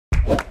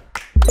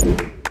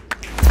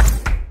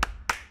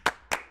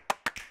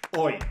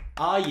Oi,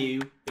 are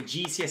you a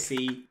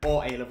GCSE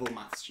or A-level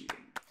maths student?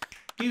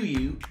 Do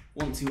you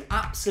want to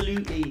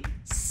absolutely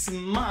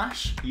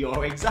smash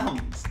your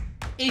exams?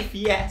 If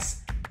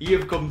yes,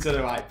 you've come to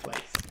the right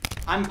place.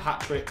 I'm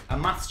Patrick, a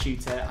maths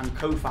tutor and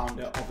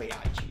co-founder of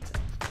AITutor.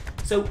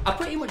 So I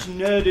pretty much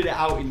nerded it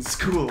out in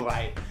school,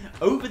 right?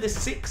 Over the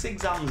 6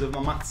 exams of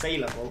my maths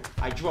A-level,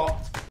 I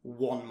dropped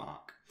 1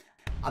 mark.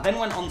 I then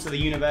went on to the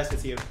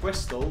University of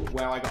Bristol,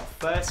 where I got a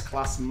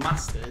first-class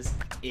Masters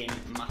in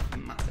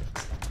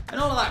mathematics. And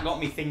all of that got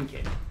me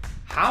thinking,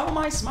 how am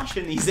I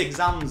smashing these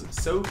exams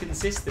so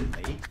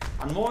consistently?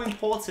 And more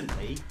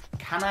importantly,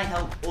 can I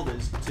help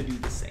others to do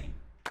the same?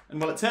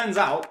 And well, it turns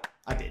out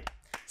I did.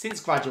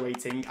 Since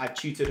graduating, I've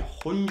tutored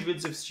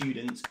hundreds of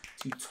students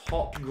to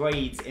top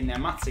grades in their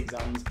maths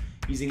exams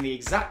using the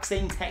exact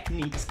same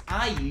techniques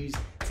I use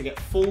to get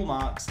full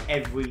marks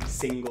every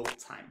single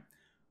time.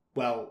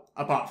 Well,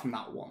 apart from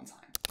that one time.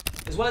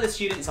 As well as the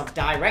students I've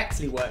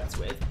directly worked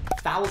with,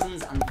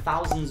 thousands and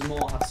thousands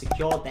more have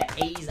secured their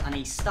A's and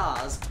A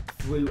stars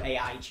through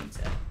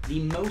AITutor, the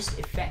most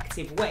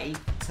effective way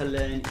to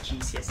learn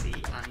GCSE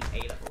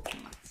and A-level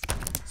maths.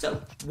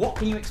 So, what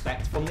can you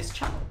expect from this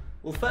channel?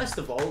 Well, first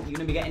of all, you're going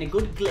to be getting a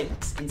good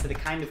glimpse into the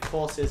kind of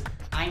courses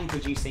I'm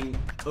producing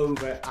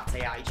over at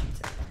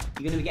AITutor.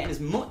 You're going to be getting as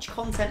much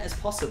content as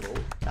possible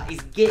that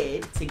is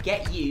geared to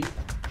get you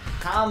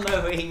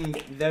hammering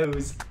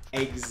those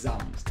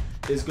exams.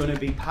 There's going to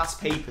be past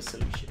paper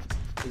solutions,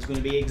 there's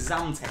going to be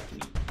exam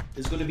technique,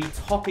 there's going to be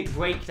topic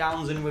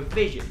breakdowns and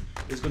revision,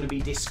 there's going to be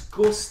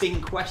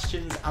disgusting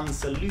questions and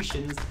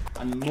solutions,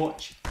 and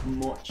much,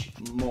 much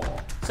more.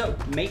 So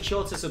make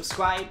sure to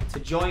subscribe to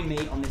join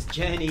me on this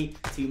journey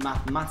to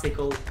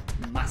mathematical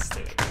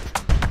mastery.